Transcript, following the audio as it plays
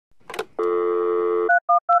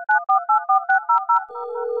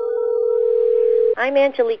I'm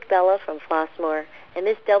Angelique Bella from Flossmoor, and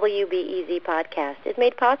this WBEZ podcast is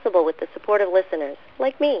made possible with the support of listeners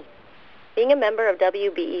like me. Being a member of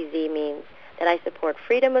WBEZ means that I support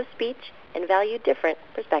freedom of speech and value different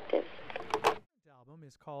perspectives. The album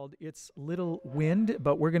is called It's Little Wind,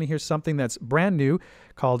 but we're going to hear something that's brand new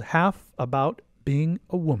called Half About Being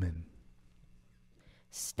a Woman.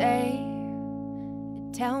 Stay,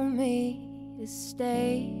 tell me to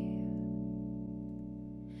stay.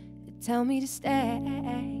 Tell me to stay.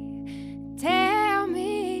 Tell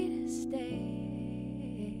me to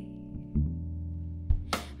stay.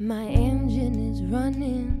 My engine is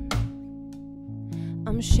running.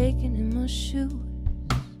 I'm shaking in my shoes.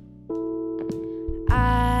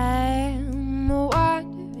 I'm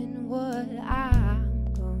wondering what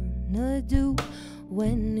I'm gonna do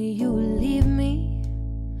when you leave me,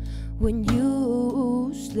 when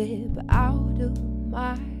you slip out of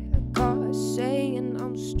my car, saying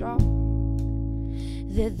I'm strong,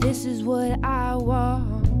 that this is what I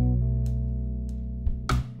want.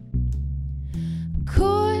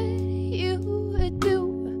 Could you do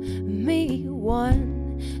me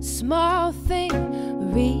one small thing,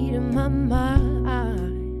 read my mind,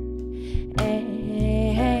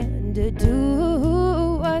 and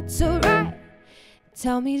do what's right?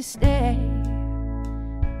 Tell me to stay.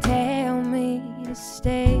 Tell me to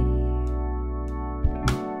stay.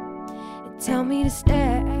 Tell me to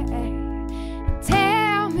stay.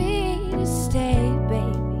 Tell me to stay,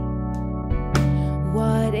 baby.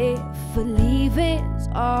 What if leaving's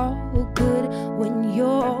all good when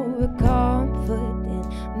you're a confident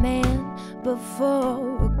man? But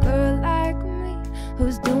for a girl like me,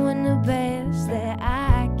 who's doing the best that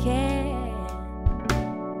I can,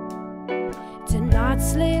 to not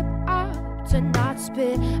slip up, to not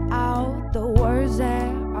spit out the words that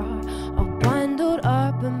are bundled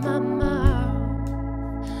up in my mouth.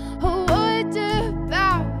 What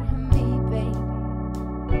about me, baby?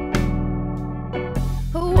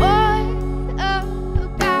 What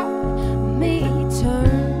about me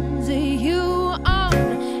turns you on?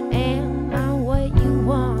 Am I what you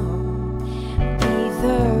want?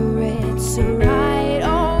 Either it's right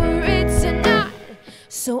or it's not.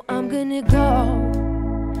 So I'm gonna go.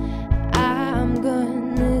 I'm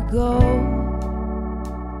gonna go.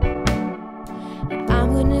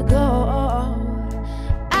 I'm gonna go.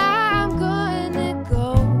 I'm gonna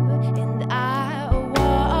go. And I won't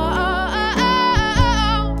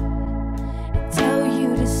tell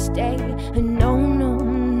you to stay. No, no,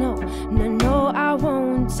 no, no, no, I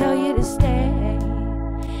won't tell you to stay.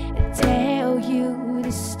 Tell you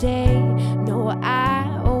to stay. No,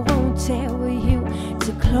 I won't tell you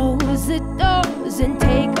to close the doors and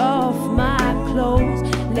take off my clothes.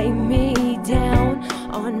 Lay me down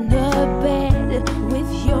on the bed with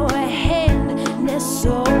your head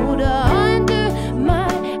nestled under my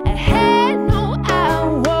head. No, I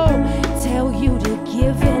won't tell you to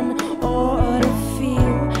give in or to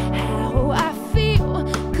feel how I feel,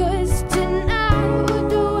 'cause tonight we're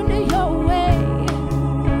doing it your way,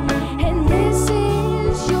 and this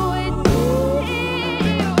is your deal.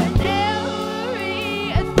 And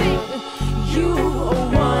everything you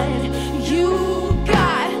want, you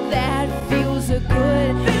got that feels so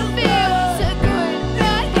good. Feels so good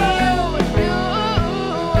that you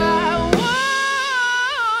I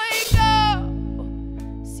wanna go.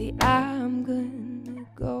 See, I'm gonna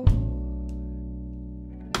go.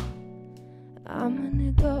 I'm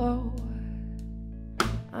gonna go.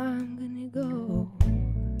 I'm gonna go.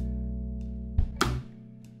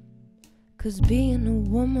 'Cause being a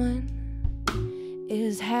woman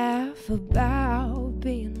is half about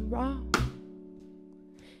being wrong.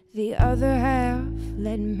 The other half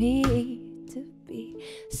led me to be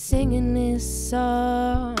singing this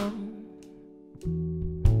song.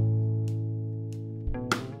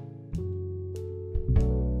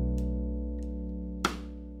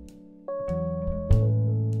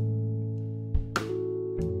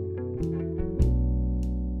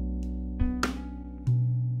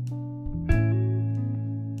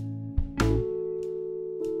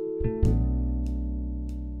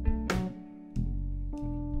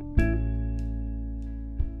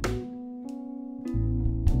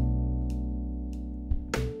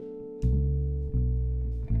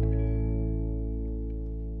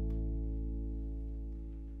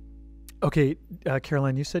 Okay,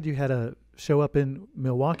 Caroline, you said you had a show up in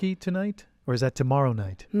Milwaukee tonight, or is that tomorrow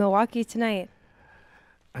night? Milwaukee tonight.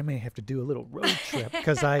 I may have to do a little road trip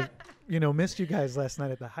because I, missed you guys last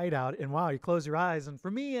night at the Hideout. And wow, you close your eyes, and for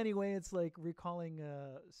me anyway, it's like recalling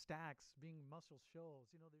Stax being Muscle Shoals.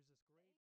 There's this